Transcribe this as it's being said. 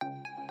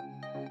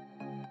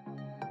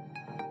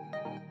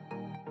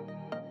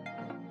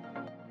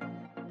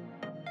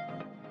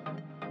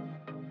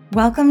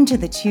Welcome to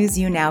the Choose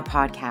You Now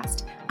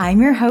podcast. I'm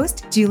your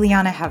host,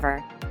 Juliana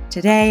Hever.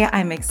 Today,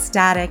 I'm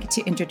ecstatic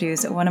to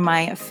introduce one of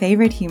my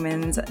favorite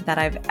humans that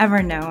I've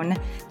ever known,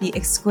 the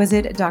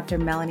exquisite Dr.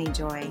 Melanie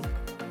Joy.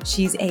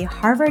 She's a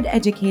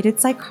Harvard-educated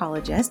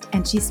psychologist,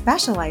 and she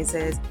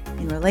specializes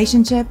in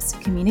relationships,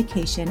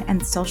 communication,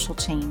 and social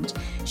change.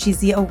 She's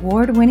the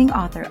award-winning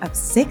author of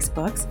 6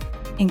 books,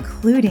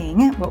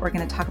 including what we're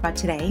going to talk about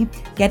today,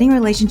 Getting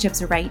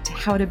Relationships Right,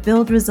 How to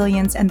Build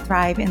Resilience and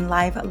Thrive in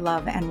Life,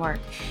 Love, and Work.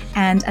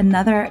 And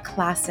another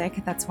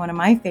classic, that's one of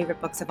my favorite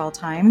books of all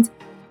time,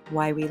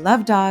 Why We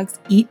Love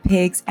Dogs, Eat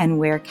Pigs, and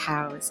Wear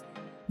Cows.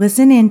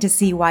 Listen in to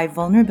see why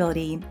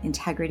vulnerability,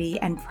 integrity,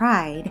 and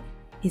pride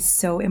is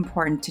so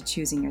important to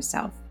choosing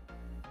yourself.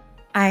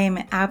 I'm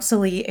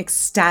absolutely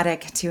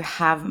ecstatic to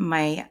have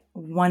my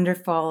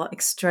wonderful,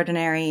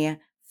 extraordinary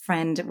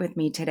friend with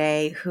me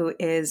today who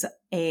is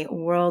a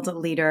world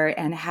leader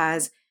and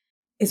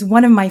is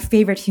one of my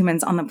favorite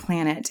humans on the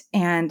planet.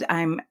 And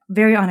I'm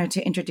very honored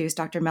to introduce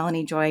Dr.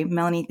 Melanie Joy.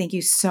 Melanie, thank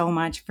you so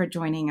much for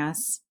joining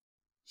us.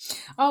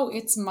 Oh,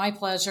 it's my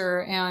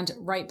pleasure. And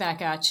right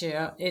back at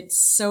you. It's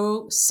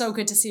so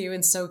good to see you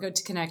and so good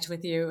to connect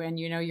with you. And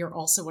you're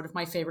also one of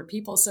my favorite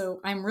people. So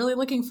I'm really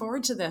looking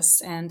forward to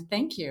this. And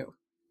thank you.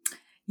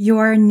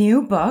 Your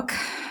new book,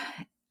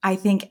 I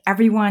think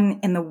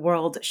everyone in the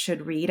world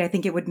should read. I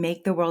think it would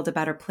make the world a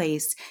better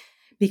place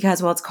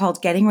because, it's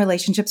called Getting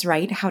Relationships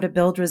Right, How to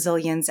Build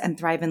Resilience and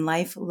Thrive in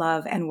Life,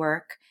 Love, and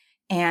Work.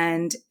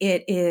 And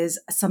it is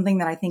something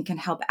that I think can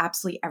help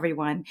absolutely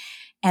everyone.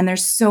 And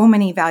there's so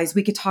many values.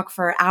 We could talk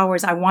for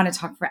hours. I want to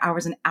talk for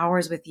hours and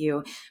hours with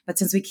you. But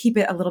since we keep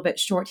it a little bit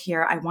short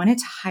here, I wanted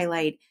to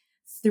highlight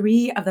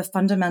 3 of the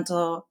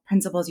fundamental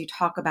principles you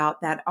talk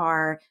about that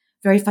are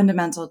very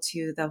fundamental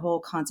to the whole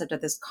concept of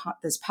this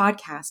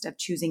podcast of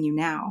choosing you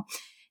now.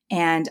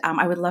 And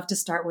I would love to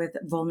start with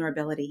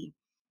vulnerability.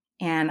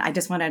 And I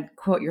just want to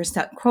quote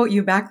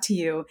you back to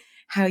you,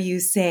 how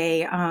you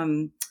say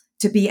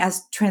to be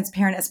as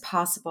transparent as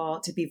possible,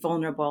 to be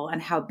vulnerable,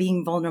 and how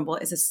being vulnerable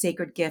is a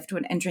sacred gift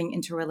when entering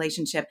into a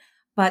relationship,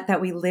 but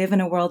that we live in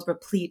a world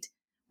replete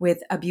with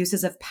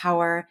abuses of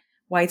power,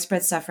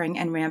 widespread suffering,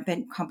 and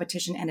rampant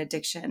competition and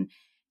addiction.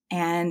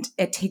 And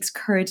it takes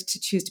courage to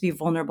choose to be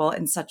vulnerable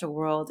in such a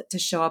world, to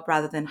show up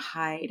rather than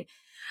hide.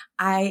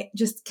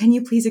 Can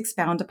you please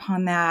expound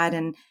upon that?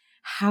 And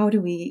how do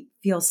we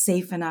feel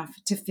safe enough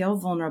to feel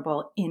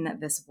vulnerable in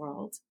this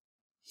world?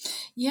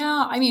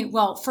 Yeah,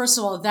 first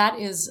of all, that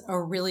is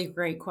a really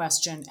great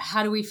question.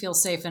 How do we feel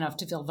safe enough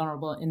to feel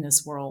vulnerable in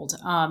this world?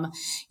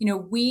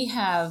 We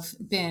have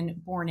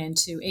been born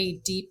into a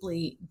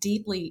deeply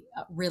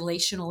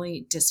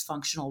relationally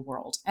dysfunctional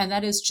world, and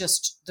that is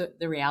just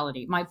the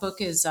reality. My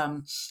book is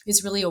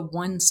really a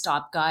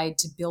one-stop guide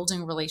to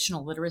building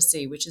relational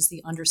literacy, which is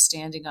the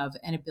understanding of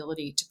and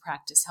ability to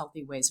practice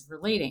healthy ways of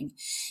relating.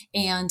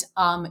 And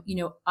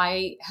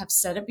I have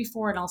said it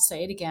before, and I'll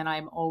say it again.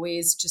 I'm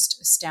always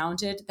just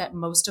astounded that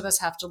most of us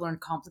have to learn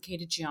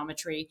complicated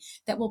geometry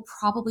that we'll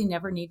probably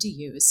never need to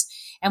use.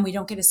 And we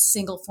don't get a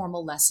single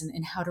formal lesson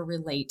in how to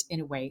relate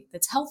in a way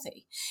that's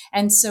healthy.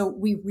 And so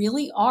we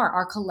really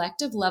our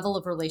collective level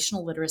of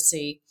relational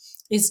literacy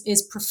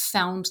is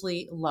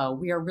profoundly low.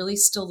 We are really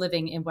still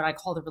living in what I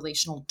call the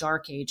relational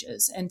dark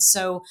ages. And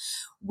so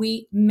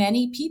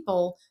many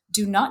people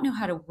do not know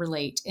how to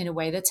relate in a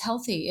way that's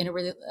healthy, in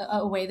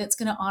a way that's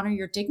going to honor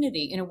your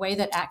dignity, in a way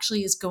that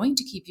actually is going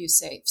to keep you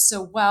safe.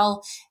 So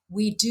while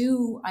we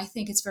do, I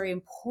think it's very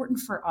important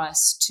for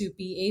us to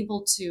be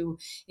able to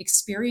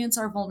experience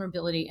our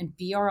vulnerability and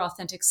be our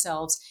authentic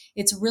selves.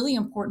 It's really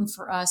important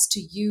for us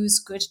to use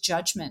good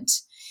judgment.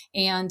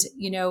 And,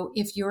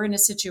 if you're in a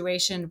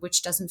situation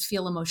which doesn't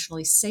feel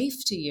emotionally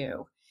safe to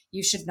you,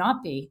 you should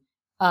not be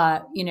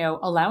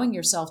allowing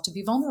yourself to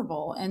be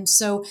vulnerable. And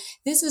so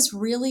this is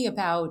really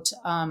about,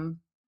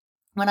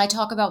 when I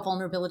talk about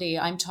vulnerability,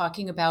 I'm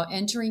talking about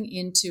entering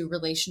into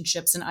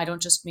relationships. And I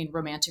don't just mean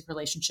romantic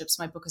relationships.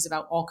 My book is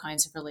about all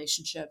kinds of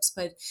relationships,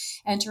 but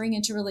entering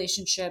into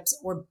relationships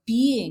or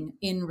being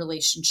in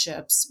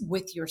relationships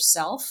with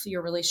yourself,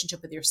 your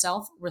relationship with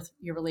yourself, with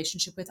your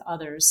relationship with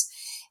others,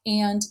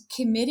 and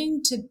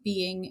committing to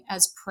being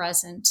as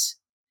present,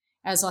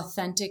 as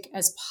authentic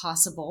as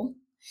possible,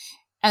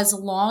 as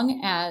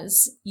long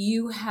as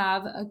you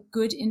have a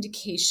good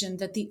indication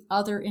that the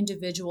other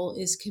individual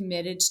is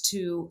committed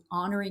to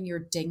honoring your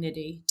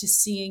dignity, to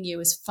seeing you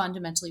as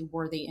fundamentally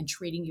worthy and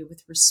treating you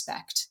with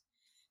respect,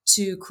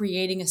 to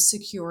creating a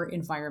secure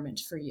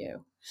environment for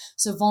you.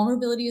 So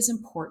vulnerability is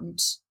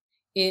important.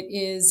 It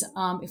is,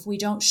 if we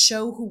don't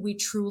show who we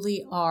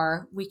truly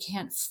are, we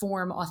can't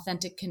form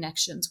authentic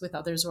connections with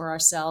others or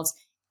ourselves.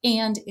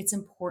 And it's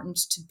important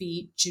to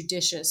be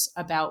judicious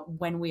about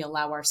when we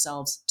allow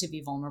ourselves to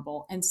be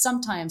vulnerable. And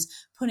sometimes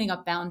putting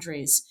up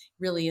boundaries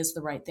really is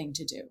the right thing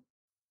to do.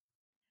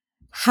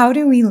 How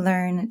do we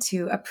learn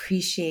to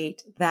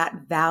appreciate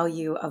that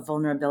value of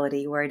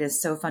vulnerability where it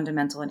is so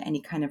fundamental in any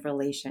kind of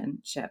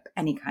relationship,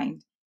 any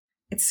kind?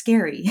 It's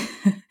scary.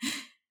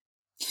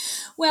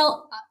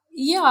 Well,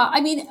 Yeah,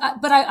 I mean,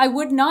 but I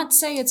would not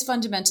say it's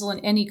fundamental in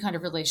any kind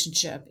of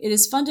relationship. It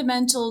is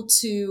fundamental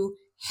to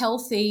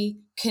healthy,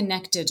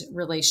 connected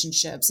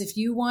relationships. If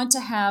you want to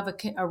have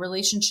a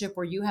relationship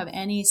where you have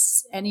any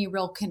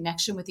real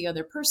connection with the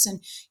other person,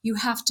 you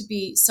have to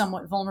be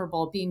somewhat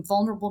vulnerable. Being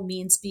vulnerable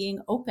means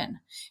being open,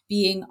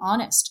 being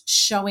honest,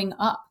 showing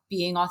up,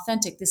 being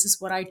authentic. This is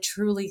what I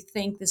truly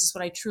think. This is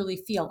what I truly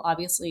feel.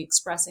 Obviously,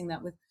 expressing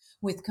that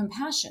with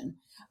compassion,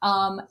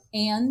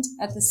 and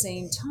at the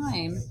same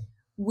time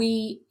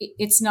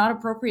it's not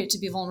appropriate to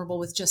be vulnerable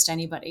with just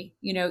anybody.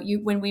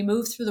 When we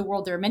move through the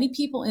world, there are many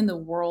people in the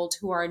world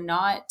who are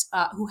not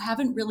who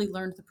haven't really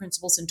learned the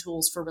principles and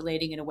tools for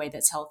relating in a way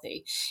that's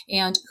healthy,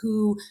 and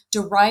who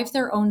derive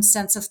their own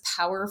sense of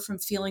power from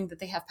feeling that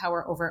they have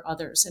power over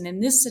others. And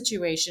in this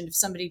situation, if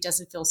somebody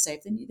doesn't feel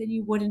safe, then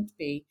you wouldn't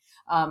be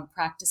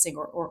practicing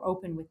or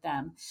open with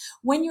them.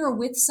 When you're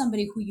with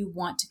somebody who you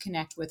want to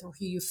connect with or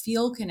who you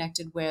feel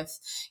connected with,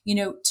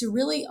 to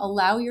really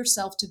allow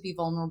yourself to be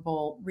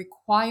vulnerable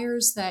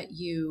requires that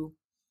you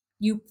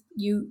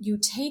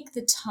take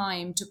the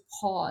time to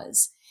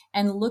pause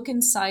and look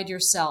inside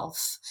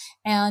yourself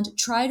and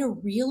try to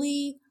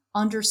really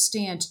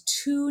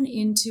tune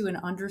into and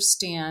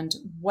understand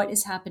what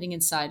is happening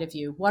inside of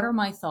you. What are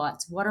my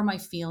thoughts? What are my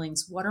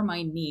feelings? What are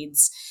my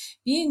needs?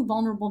 Being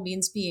vulnerable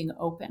means being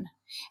open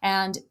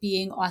and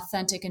being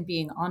authentic and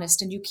being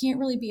honest. And you can't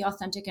really be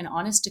authentic and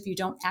honest if you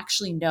don't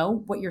actually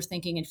know what you're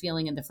thinking and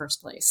feeling in the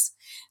first place.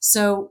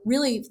 So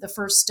really the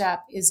first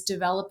step is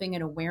developing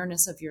an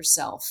awareness of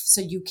yourself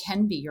so you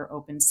can be your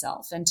open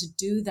self. And to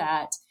do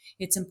that,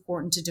 it's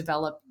important to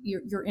develop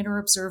your inner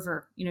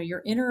observer.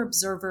 Your inner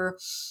observer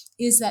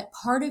is that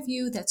part of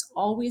you that's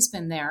always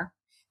been there,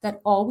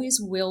 that always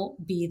will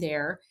be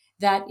there,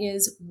 that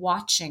is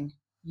watching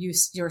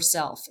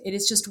yourself. It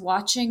is just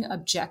watching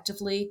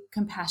objectively,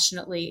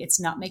 compassionately.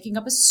 It's not making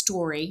up a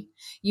story.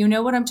 You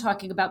know what I'm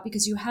talking about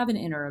because you have an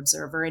inner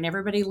observer, and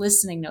everybody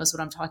listening knows what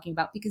I'm talking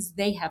about because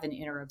they have an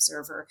inner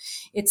observer.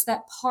 It's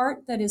that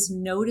part that is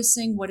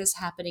noticing what is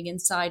happening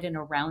inside and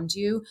around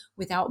you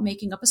without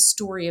making up a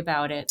story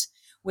about it,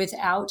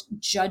 without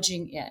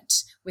judging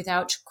it,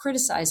 without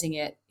criticizing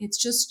it.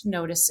 It's just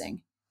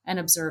noticing and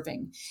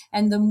observing.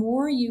 And the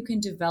more you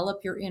can develop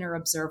your inner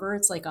observer,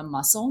 it's like a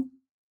muscle.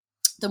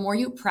 The more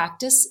you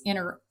practice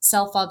inner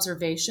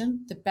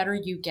self-observation, the better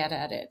you get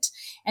at it.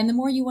 And the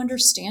more you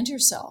understand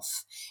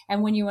yourself.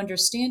 And when you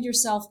understand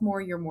yourself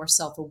more, you're more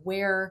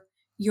self-aware.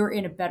 You're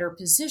in a better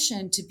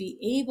position to be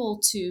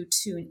able to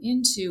tune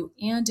into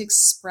and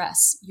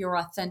express your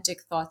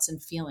authentic thoughts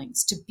and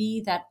feelings, to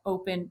be that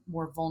open,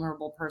 more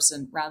vulnerable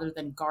person rather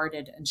than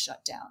guarded and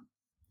shut down.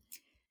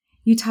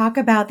 You talk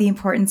about the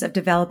importance of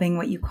developing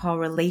what you call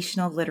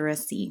relational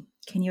literacy.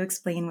 Can you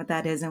explain what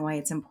that is and why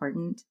it's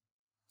important?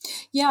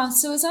 Yeah,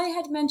 so as I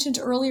had mentioned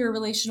earlier,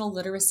 relational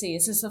literacy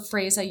is a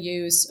phrase I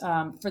use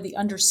for the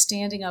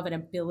understanding of an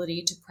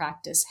ability to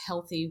practice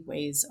healthy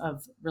ways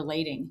of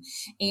relating.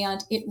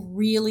 And it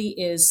really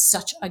is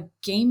such a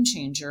game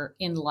changer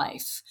in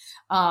life.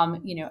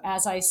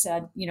 As I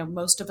said,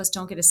 most of us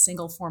don't get a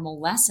single formal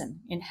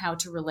lesson in how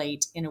to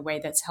relate in a way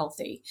that's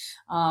healthy.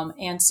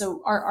 And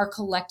so our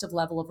collective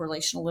level of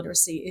relational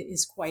literacy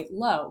is quite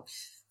low.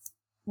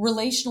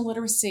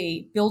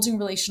 Building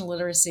relational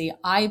literacy,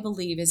 I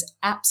believe is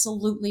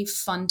absolutely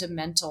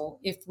fundamental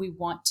if we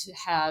want to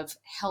have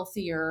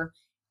healthier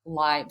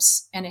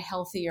lives and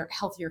healthier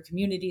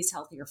communities,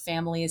 healthier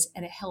families,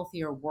 and a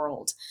healthier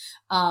world.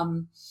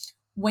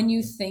 When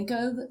you think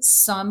of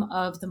some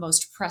of the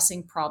most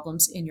pressing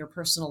problems in your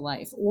personal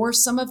life or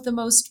some of the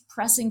most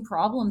pressing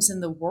problems in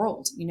the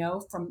world,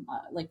 from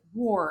like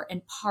war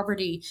and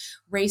poverty,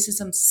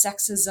 racism,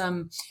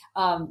 sexism,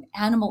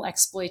 animal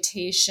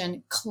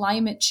exploitation,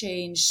 climate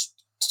change,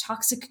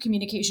 toxic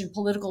communication,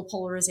 political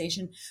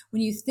polarization.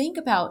 When you think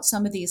about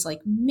some of these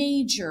like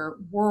major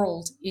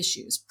world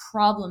issues,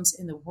 problems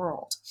in the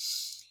world,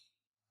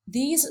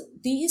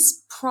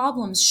 these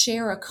problems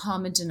share a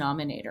common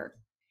denominator.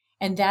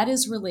 And that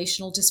is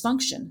relational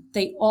dysfunction.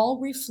 They all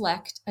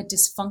reflect a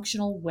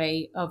dysfunctional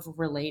way of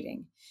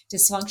relating.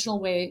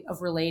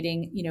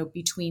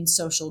 Between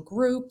social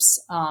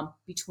groups,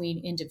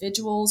 between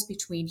individuals,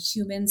 between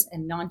humans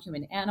and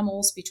non-human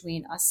animals,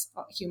 between us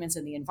humans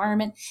and the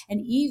environment,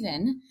 and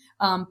even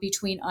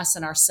between us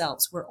and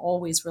ourselves. We're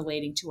always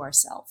relating to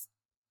ourselves.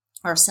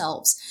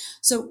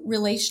 So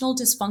relational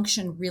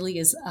dysfunction really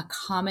is a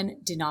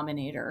common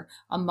denominator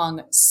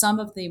among some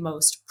of the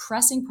most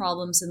pressing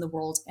problems in the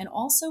world and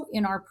also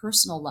in our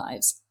personal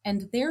lives.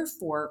 And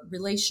therefore,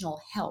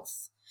 relational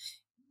health,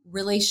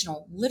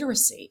 relational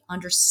literacy,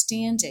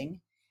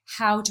 understanding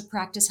how to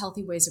practice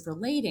healthy ways of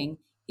relating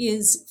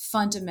is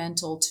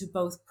fundamental to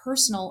both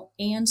personal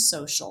and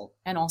social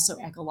and also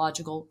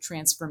ecological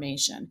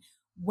transformation.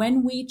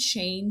 When we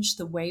change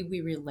the way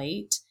we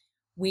relate,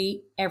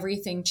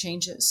 everything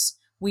changes.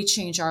 We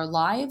change our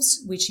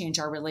lives, we change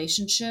our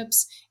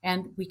relationships,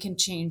 and we can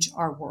change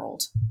our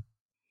world.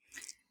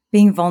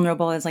 Being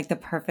vulnerable is like the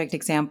perfect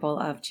example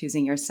of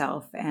choosing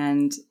yourself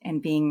and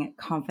being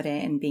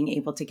confident and being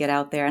able to get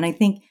out there. And I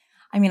think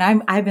I mean,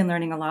 I've been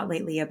learning a lot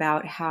lately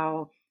about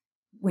how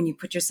when you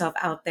put yourself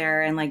out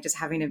there and like just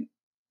having to,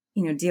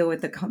 deal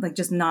with like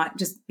just not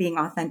just being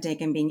authentic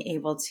and being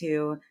able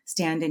to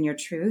stand in your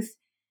truth.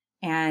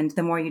 And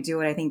the more you do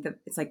it, I think that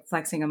it's like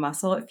flexing a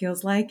muscle. It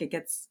feels like it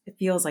gets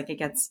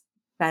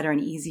better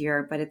and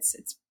easier, but it's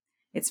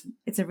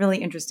a really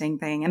interesting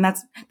thing. And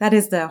that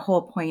is the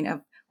whole point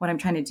of what I'm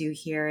trying to do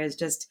here is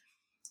just,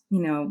 you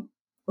know,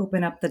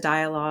 open up the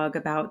dialogue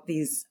about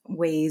these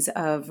ways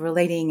of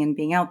relating and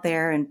being out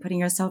there and putting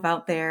yourself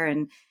out there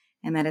and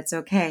that it's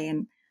okay.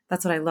 And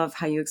that's what I love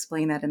how you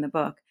explain that in the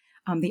book.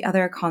 The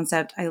other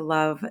concept I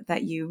love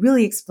that you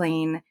really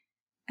explain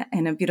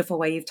in a beautiful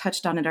way, you've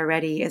touched on it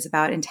already, is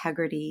about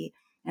integrity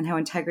and how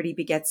integrity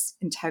begets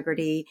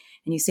integrity.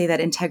 And you say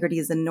that integrity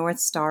is the North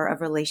Star of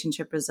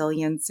relationship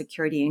resilience,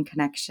 security, and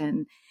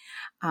connection.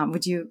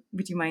 Would you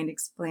mind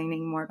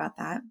explaining more about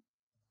that?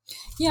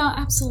 Yeah,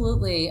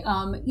 absolutely.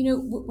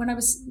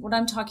 What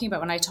I'm talking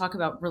about when I talk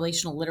about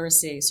relational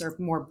literacy, sort of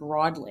more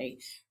broadly,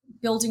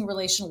 building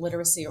relational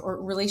literacy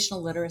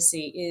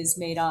is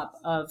made up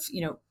of,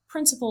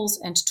 principles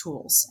and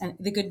tools. And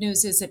the good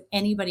news is that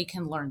anybody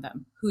can learn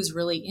them who's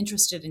really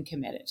interested and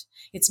committed.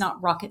 It's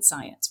not rocket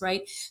science,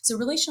 right? So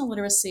relational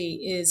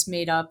literacy is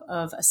made up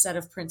of a set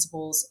of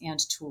principles and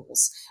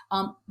tools.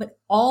 But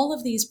all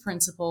of these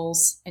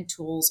principles and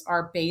tools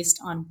are based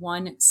on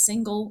one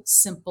single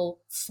simple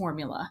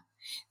formula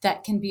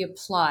that can be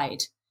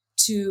applied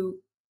to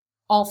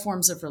all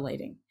forms of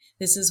relating.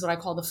 This is what I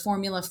call the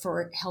formula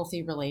for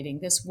healthy relating.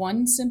 This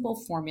one simple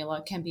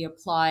formula can be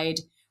applied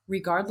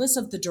regardless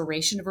of the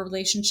duration of a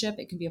relationship.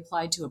 It can be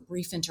applied to a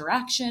brief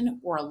interaction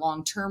or a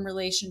long-term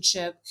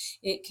relationship.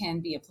 It can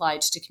be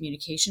applied to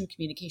communication.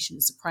 Communication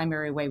is the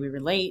primary way we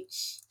relate,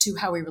 to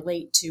how we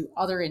relate to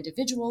other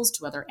individuals,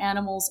 to other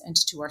animals, and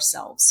to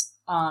ourselves.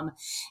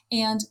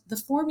 And the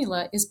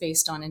formula is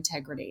based on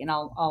integrity. And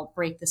I'll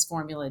break this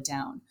formula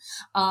down.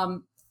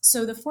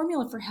 So the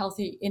formula for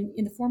healthy, in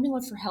the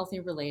formula for healthy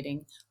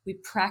relating, we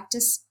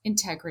practice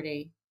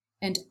integrity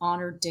and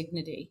honor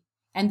dignity.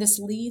 And this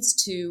leads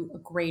to a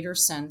greater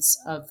sense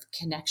of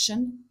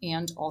connection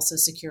and also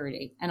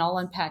security. And I'll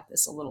unpack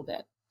this a little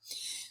bit.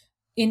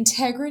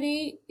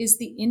 Integrity is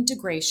the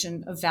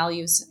integration of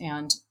values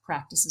and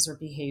practices or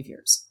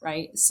behaviors,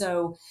 right?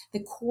 So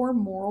the core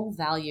moral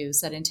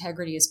values that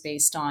integrity is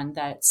based on,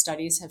 that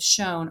studies have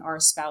shown are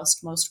espoused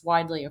most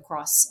widely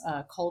across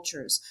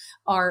cultures,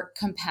 are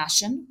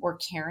compassion or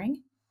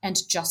caring and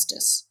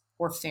justice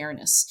or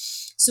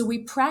fairness. So we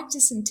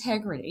practice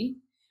integrity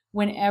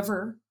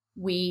whenever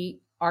we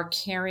are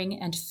caring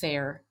and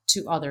fair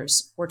to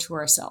others or to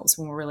ourselves,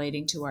 when we're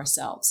relating to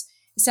ourselves.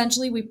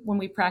 Essentially, when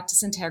we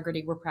practice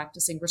integrity, we're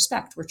practicing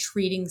respect. We're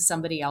treating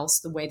somebody else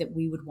the way that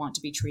we would want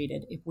to be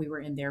treated if we were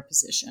in their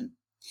position.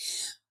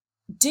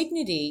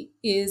 Dignity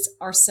is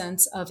our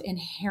sense of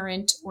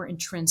inherent or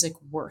intrinsic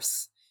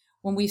worth.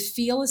 When we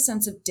feel a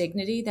sense of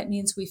dignity, that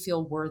means we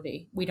feel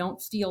worthy. We don't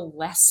feel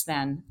less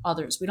than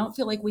others. We don't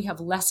feel like we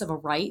have less of a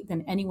right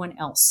than anyone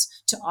else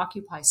to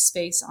occupy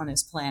space on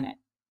this planet.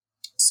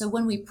 So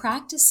when we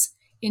practice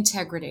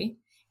integrity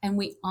and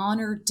we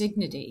honor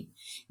dignity,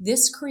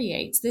 this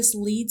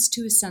leads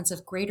to a sense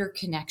of greater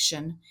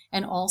connection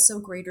and also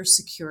greater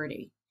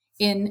security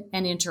in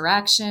an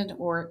interaction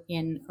or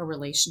in a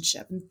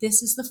relationship. And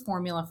this is the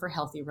formula for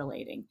healthy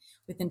relating,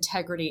 with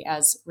integrity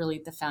as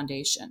really the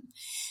foundation.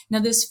 Now,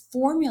 this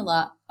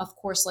formula, of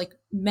course, like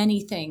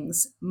many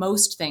things,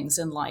 most things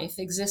in life,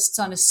 exists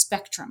on a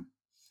spectrum.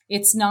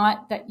 It's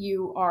not that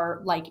you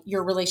are like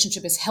your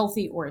relationship is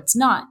healthy or it's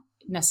not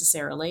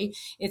necessarily.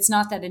 It's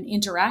not that an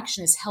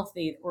interaction is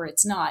healthy or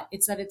it's not.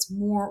 It's that it's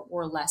more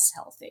or less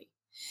healthy.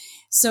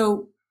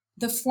 So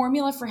the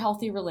formula for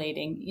healthy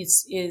relating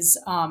is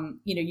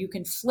you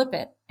can flip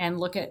it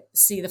and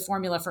see the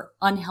formula for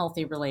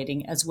unhealthy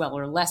relating as well,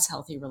 or less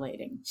healthy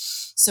relating.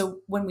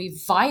 So when we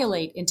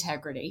violate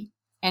integrity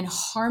and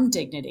harm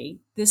dignity,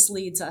 this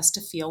leads us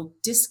to feel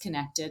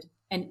disconnected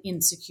and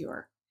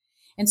insecure.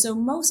 And so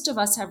most of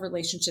us have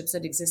relationships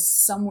that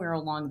exist somewhere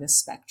along this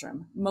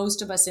spectrum.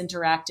 Most of us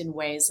interact in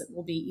ways that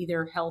will be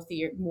either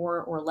healthy,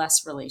 more or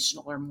less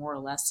relational, or more or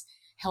less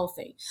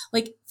healthy.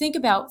 Like, think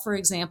about, for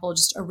example,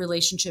 just a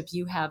relationship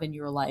you have in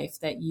your life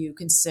that you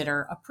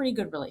consider a pretty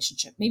good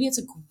relationship. Maybe it's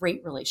a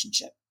great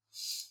relationship.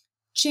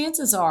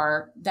 Chances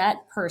are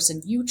that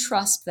person, you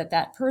trust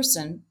that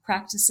person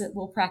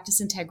will practice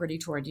integrity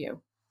toward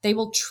you. They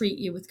will treat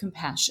you with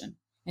compassion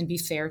and be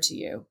fair to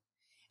you.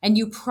 And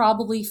you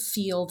probably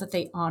feel that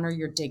they honor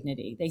your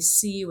dignity. They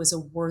see you as a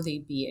worthy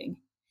being.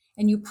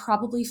 And you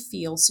probably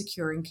feel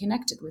secure and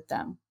connected with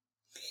them.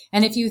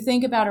 And if you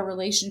think about a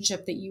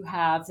relationship that you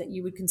have that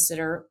you would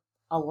consider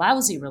a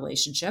lousy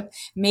relationship,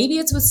 maybe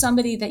it's with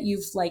somebody that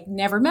you've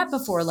never met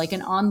before, like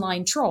an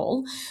online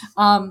troll.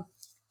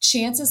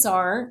 Chances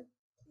are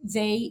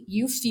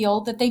you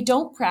feel that they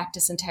don't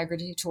practice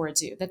integrity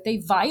towards you, that they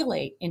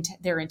violate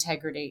their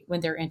integrity when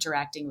they're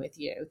interacting with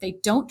you. They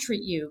don't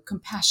treat you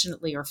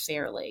compassionately or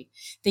fairly.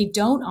 They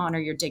don't honor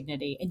your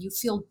dignity, and you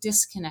feel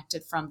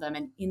disconnected from them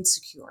and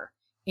insecure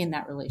in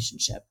that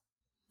relationship.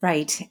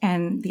 Right.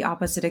 And the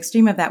opposite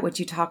extreme of that, which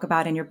you talk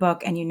about in your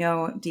book, and you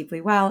know deeply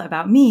well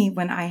about me,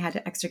 when I had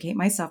to extricate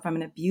myself from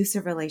an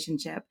abusive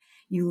relationship,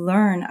 you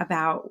learn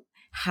about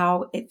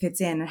how it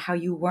fits in and how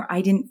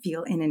I didn't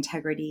feel in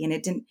integrity, and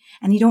it didn't,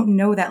 and you don't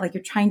know that, like,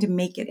 you're trying to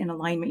make it in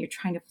alignment. You're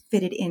trying to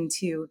fit it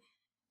into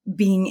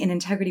being in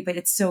integrity, but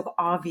it's so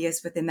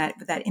obvious within that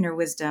inner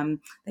wisdom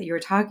that you were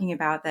talking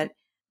about, that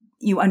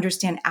you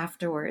understand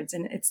afterwards.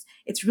 And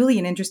it's really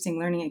an interesting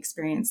learning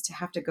experience to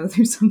have to go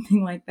through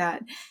something like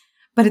that.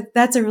 But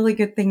that's a really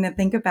good thing to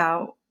think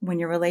about when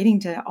you're relating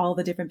to all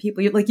the different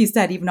people. Like you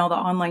said, even all the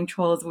online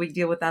trolls, we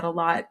deal with that a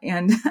lot.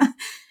 And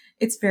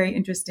it's very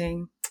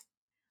interesting.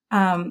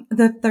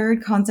 The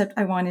third concept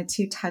I wanted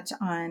to touch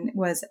on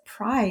was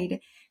pride,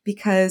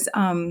 because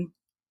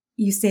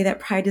you say that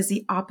pride is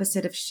the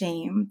opposite of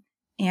shame.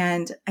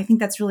 And I think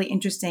that's really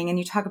interesting. And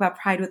you talk about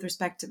pride with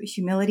respect to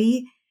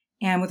humility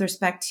and with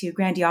respect to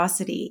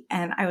grandiosity.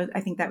 And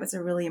I think that was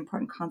a really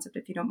important concept,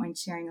 if you don't mind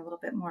sharing a little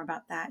bit more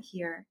about that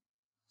here.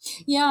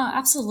 Yeah,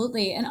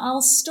 absolutely. And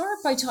I'll start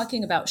by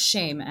talking about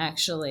shame,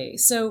 actually.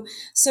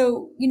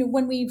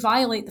 When we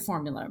violate the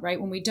formula,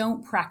 right? When we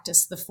don't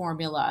practice the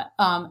formula,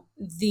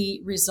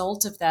 the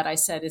result of that, I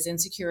said, is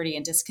insecurity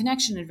and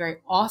disconnection. And very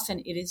often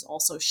it is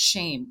also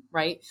shame,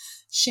 right?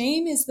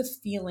 Shame is the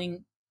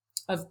feeling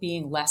of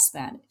being less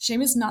than.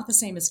 Shame is not the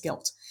same as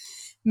guilt.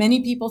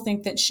 Many people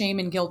think that shame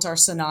and guilt are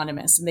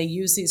synonymous, and they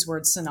use these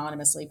words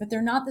synonymously, but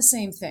they're not the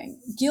same thing.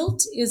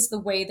 Guilt is the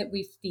way that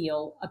we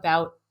feel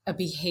about a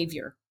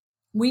behavior.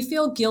 We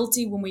feel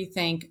guilty when we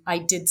think, I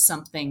did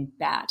something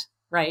bad,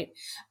 right?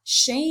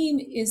 Shame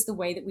is the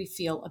way that we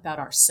feel about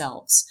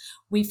ourselves.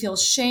 We feel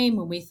shame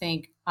when we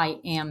think, I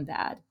am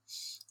bad.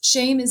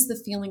 Shame is the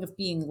feeling of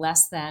being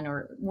less than,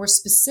 or more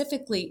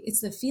specifically,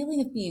 it's the feeling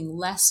of being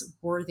less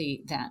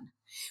worthy than.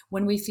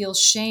 When we feel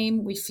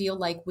shame, we feel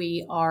like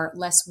we are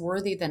less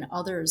worthy than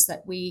others,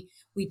 that we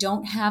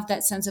don't have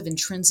that sense of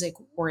intrinsic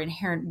or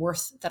inherent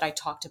worth that I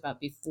talked about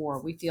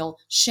before. We feel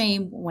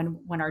shame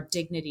when our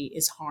dignity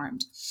is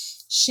harmed.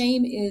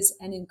 Shame is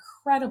an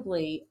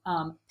incredibly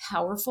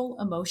powerful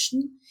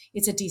emotion.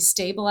 It's a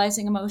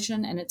destabilizing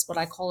emotion, and it's what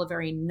I call a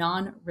very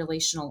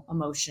non-relational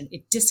emotion.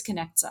 It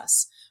disconnects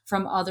us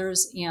from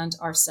others and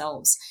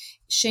ourselves.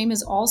 Shame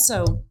is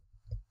also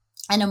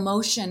an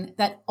emotion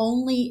that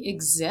only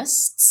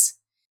exists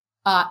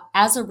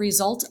as a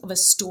result of a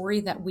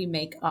story that we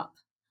make up.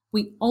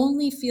 We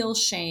only feel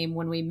shame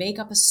when we make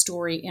up a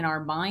story in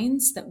our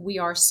minds that we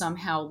are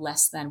somehow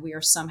less than, we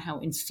are somehow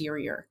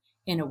inferior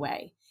in a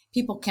way.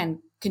 People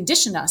can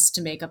condition us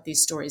to make up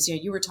these stories.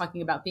 You were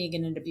talking about being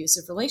in an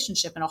abusive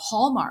relationship, and a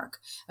hallmark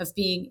of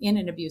being in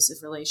an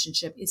abusive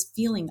relationship is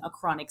feeling a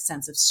chronic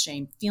sense of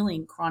shame,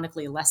 feeling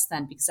chronically less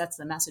than, because that's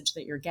the message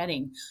that you're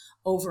getting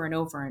over and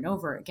over and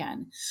over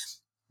again.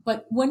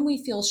 But when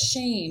we feel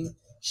shame,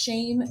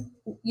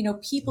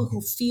 people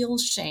who feel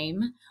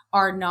shame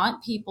are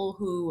not people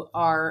who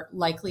are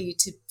likely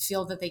to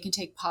feel that they can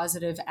take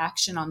positive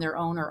action on their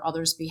own or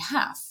others'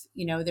 behalf.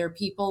 They're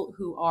people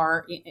who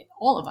are,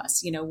 all of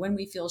us, when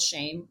we feel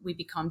shame, we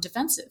become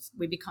defensive,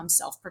 we become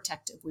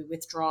self-protective, we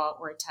withdraw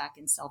or attack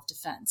in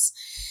self-defense.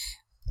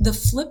 The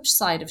flip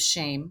side of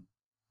shame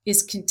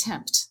is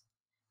contempt.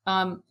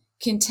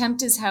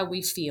 Contempt is how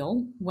we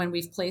feel when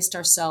we've placed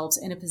ourselves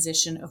in a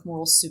position of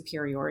moral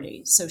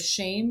superiority. So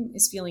shame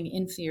is feeling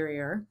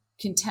inferior.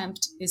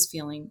 Contempt is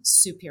feeling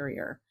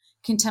superior.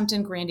 Contempt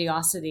and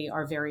grandiosity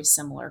are very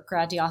similar.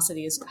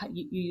 Grandiosity is,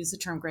 you use the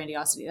term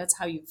grandiosity. That's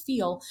how you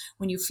feel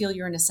when you feel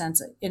you're in a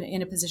sense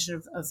in a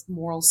position of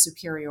moral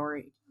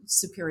superiority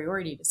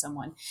to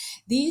someone.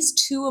 These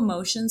two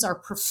emotions are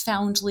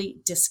profoundly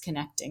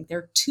disconnecting.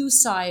 They're two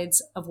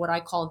sides of what I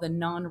call the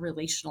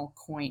non-relational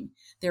coin.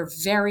 They're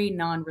very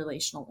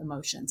non-relational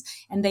emotions,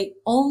 and they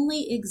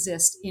only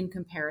exist in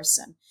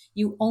comparison.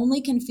 You only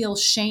can feel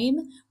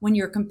shame when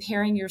you're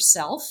comparing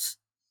yourself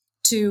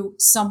to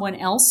someone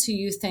else who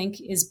you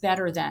think is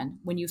better than,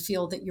 when you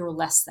feel that you're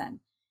less than.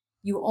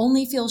 You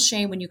only feel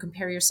shame when you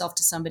compare yourself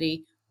to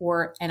somebody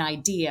or an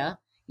idea,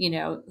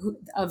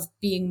 of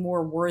being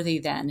more worthy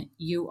than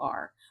you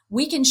are.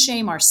 We can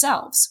shame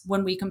ourselves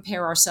when we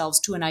compare ourselves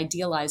to an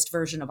idealized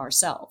version of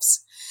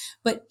ourselves.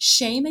 But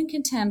shame and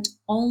contempt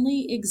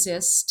only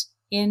exist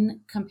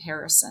in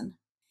comparison.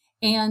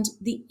 And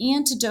the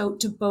antidote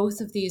to both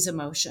of these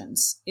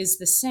emotions is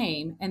the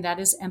same, and that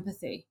is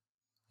empathy.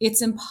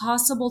 It's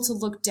impossible to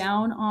look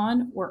down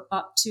on or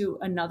up to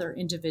another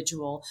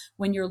individual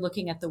when you're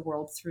looking at the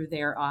world through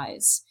their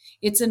eyes.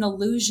 It's an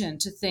illusion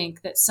to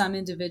think that some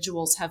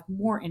individuals have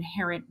more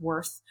inherent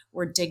worth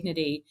or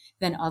dignity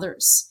than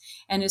others.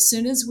 And as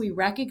soon as we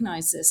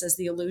recognize this as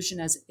the illusion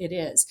as it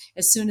is,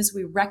 as soon as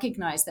we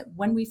recognize that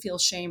when we feel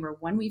shame or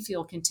when we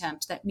feel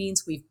contempt, that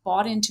means we've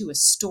bought into a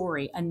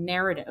story, a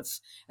narrative,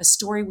 a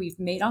story we've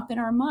made up in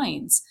our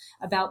minds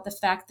about the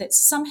fact that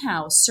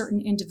somehow certain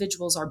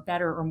individuals are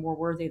better or more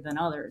worthy than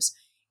others.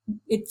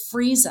 It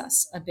frees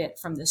us a bit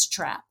from this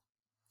trap.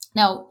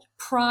 Now,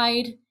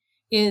 pride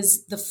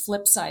is the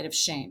flip side of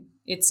shame.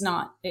 It's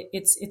not,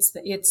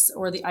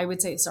 I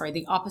would say, sorry,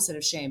 the opposite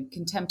of shame.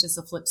 Contempt is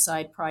the flip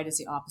side. Pride is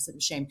the opposite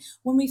of shame.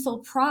 When we feel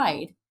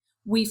pride,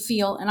 we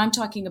feel, and I'm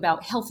talking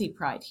about healthy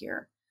pride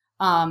here.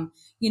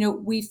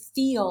 We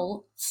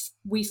feel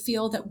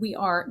that we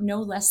are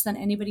no less than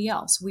anybody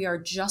else. We are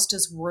just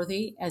as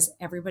worthy as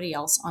everybody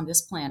else on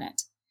this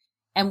planet.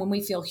 And when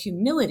we feel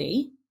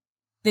humility,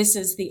 this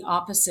is the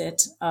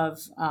opposite of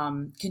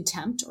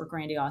contempt or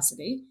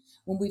grandiosity.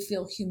 When we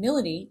feel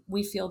humility,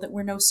 we feel that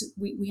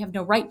we have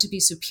no right to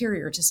be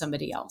superior to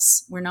somebody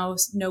else. We're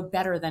no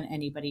better than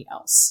anybody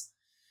else.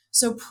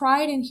 So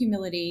pride and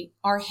humility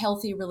are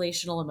healthy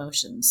relational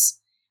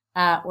emotions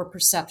or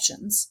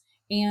perceptions,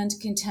 and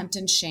contempt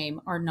and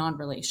shame are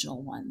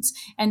non-relational ones.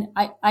 And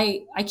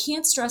I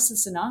can't stress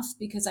this enough,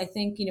 because I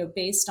think,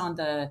 based on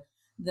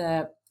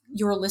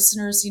your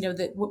listeners,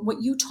 that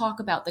what you talk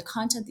about, the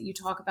content that you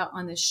talk about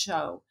on this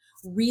show,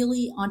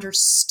 really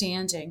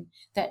understanding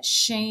that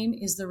shame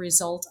is the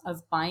result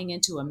of buying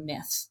into a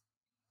myth.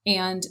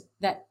 And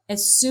that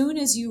as soon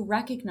as you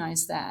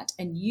recognize that,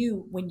 and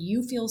when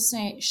you feel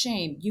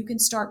shame, you can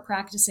start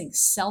practicing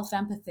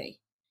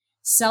self-empathy,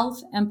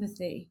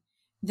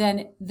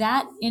 then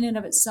that in and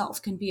of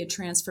itself can be a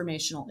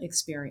transformational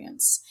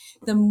experience.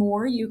 The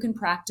more you can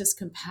practice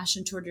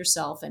compassion toward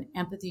yourself and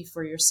empathy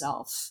for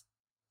yourself,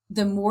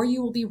 the more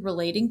you will be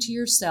relating to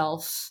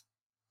yourself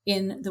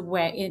in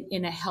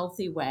a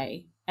healthy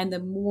way. And the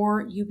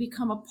more you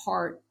become a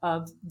part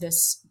of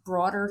this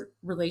broader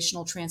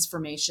relational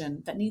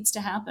transformation that needs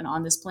to happen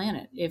on this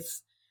planet, if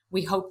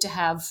we hope to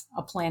have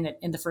a planet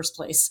in the first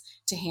place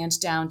to hand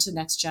down to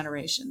next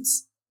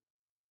generations.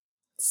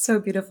 So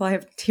beautiful. I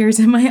have tears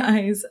in my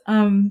eyes.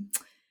 I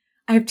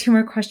have 2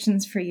 more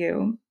questions for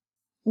you.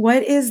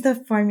 What is the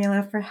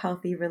formula for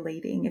healthy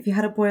relating? If you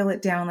had to boil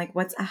it down, like,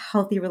 what's a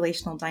healthy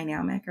relational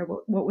dynamic, or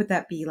what would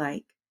that be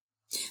like?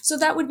 So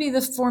that would be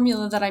the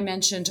formula that I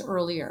mentioned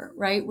earlier,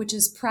 right? Which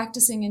is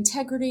practicing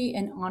integrity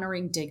and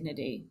honoring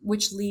dignity,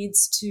 which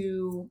leads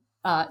to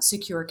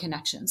secure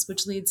connections,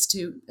 which leads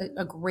to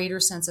a greater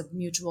sense of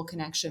mutual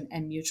connection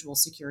and mutual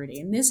security.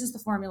 And this is the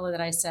formula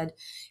that I said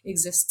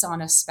exists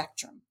on a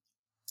spectrum.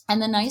 And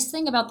the nice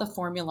thing about the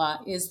formula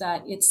is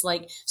that it's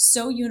like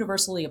so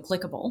universally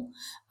applicable.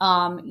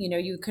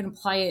 You can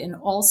apply it in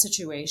all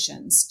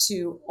situations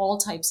to all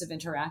types of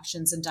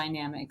interactions and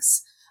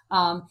dynamics.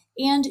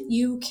 And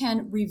you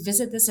can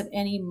revisit this at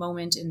any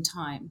moment in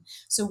time.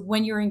 So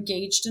when you're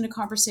engaged in a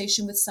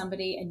conversation with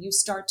somebody and you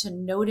start to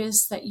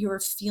notice that you're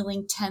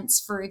feeling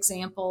tense, for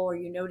example, or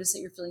you notice that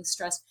you're feeling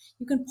stressed,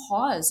 you can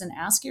pause and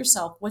ask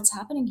yourself, what's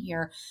happening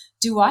here?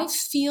 Do I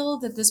feel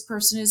that this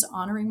person is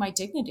honoring my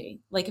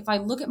dignity? Like, if I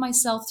look at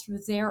myself through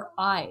their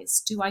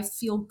eyes, do I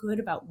feel good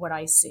about what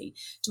I see?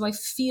 Do I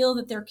feel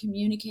that they're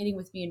communicating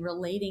with me and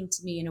relating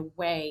to me in a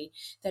way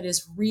that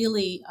is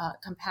really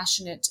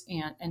compassionate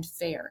and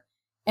fair?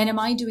 And am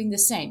I doing the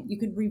same? You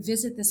could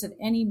revisit this at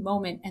any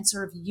moment and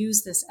sort of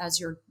use this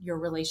as your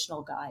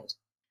relational guide.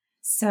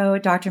 So,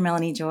 Dr.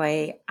 Melanie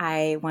Joy,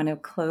 I want to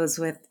close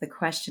with the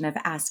question of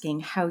asking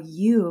how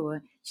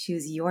you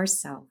choose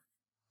yourself.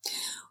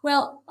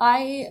 Well,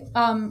 I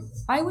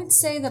would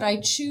say that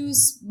I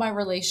choose my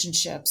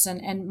relationships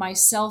and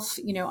myself.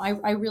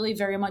 I really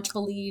very much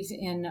believe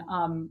in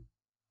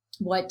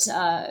what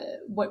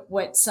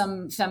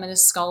some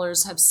feminist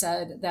scholars have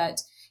said, that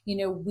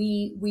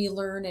we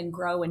learn and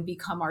grow and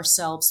become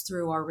ourselves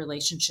through our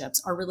relationships.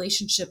 Our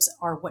relationships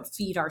are what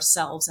feed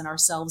ourselves, and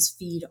ourselves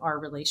feed our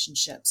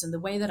relationships. And the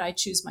way that I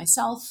choose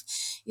myself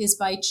is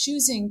by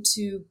choosing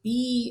to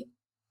be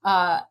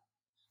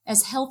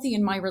as healthy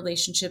in my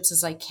relationships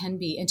as I can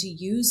be, and to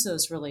use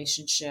those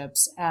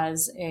relationships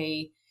as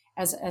a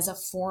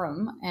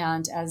forum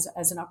and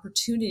as an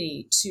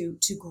opportunity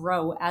to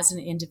grow as an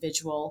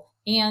individual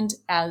and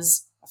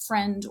as a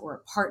friend or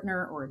a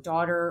partner or a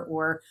daughter,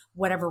 or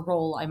whatever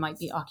role I might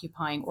be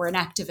occupying, or an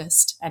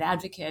activist, an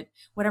advocate,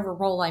 whatever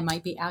role I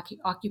might be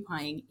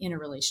occupying in a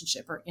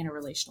relationship or in a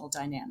relational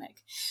dynamic.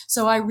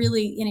 So I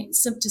really,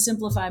 to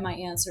simplify my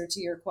answer to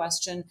your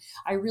question,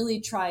 I really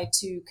try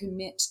to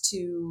commit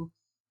to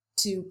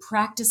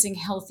practicing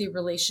healthy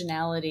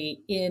relationality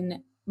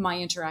in my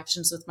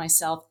interactions with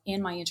myself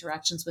and my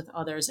interactions with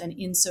others. And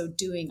in so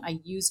doing, I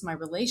use my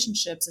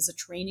relationships as a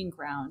training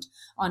ground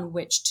on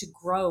which to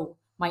grow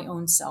my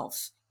own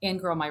self and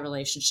grow my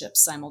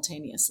relationships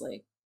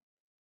simultaneously.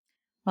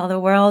 Well, the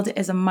world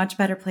is a much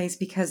better place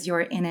because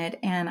you're in it.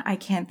 And I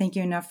can't thank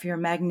you enough for your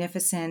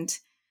magnificent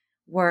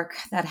work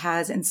that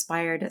has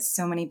inspired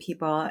so many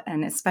people,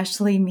 and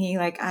especially me.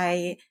 Like,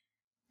 I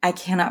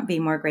cannot be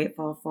more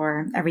grateful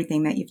for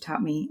everything that you've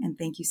taught me. And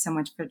thank you so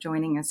much for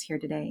joining us here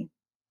today.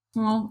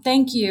 Well,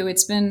 thank you.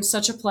 It's been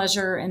such a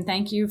pleasure. And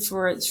thank you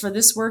for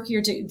this work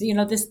you're doing,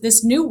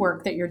 this new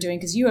work that you're doing,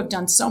 because you have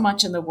done so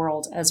much in the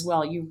world as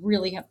well. You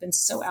really have been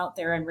so out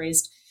there and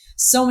raised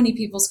so many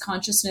people's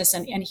consciousness.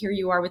 And here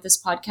you are with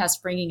this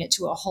podcast, bringing it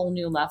to a whole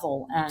new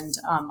level. And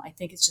I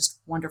think it's just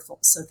wonderful.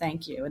 So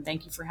thank you. And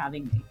thank you for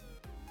having me.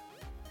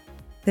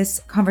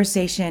 This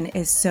conversation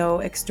is so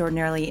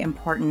extraordinarily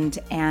important,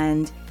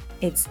 and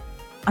it's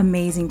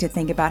amazing to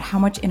think about how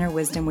much inner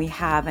wisdom we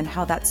have and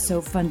how that's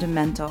so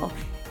fundamental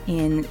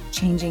in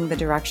changing the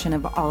direction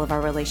of all of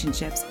our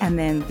relationships and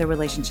then the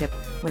relationship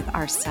with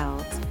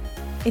ourselves.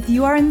 If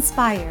you are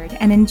inspired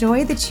and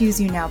enjoy the Choose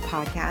You Now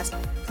podcast,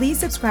 please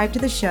subscribe to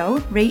the show,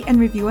 rate and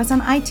review us on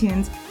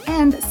iTunes,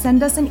 and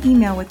send us an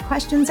email with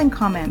questions and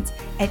comments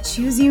at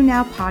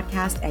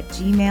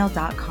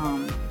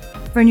chooseyounowpodcast@gmail.com.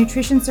 For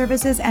nutrition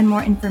services and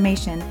more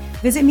information,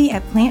 visit me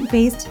at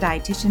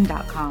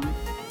plantbaseddietitian.com.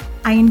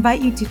 I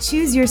invite you to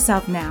choose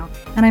yourself now,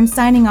 and I'm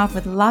signing off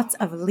with lots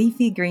of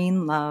leafy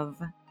green love.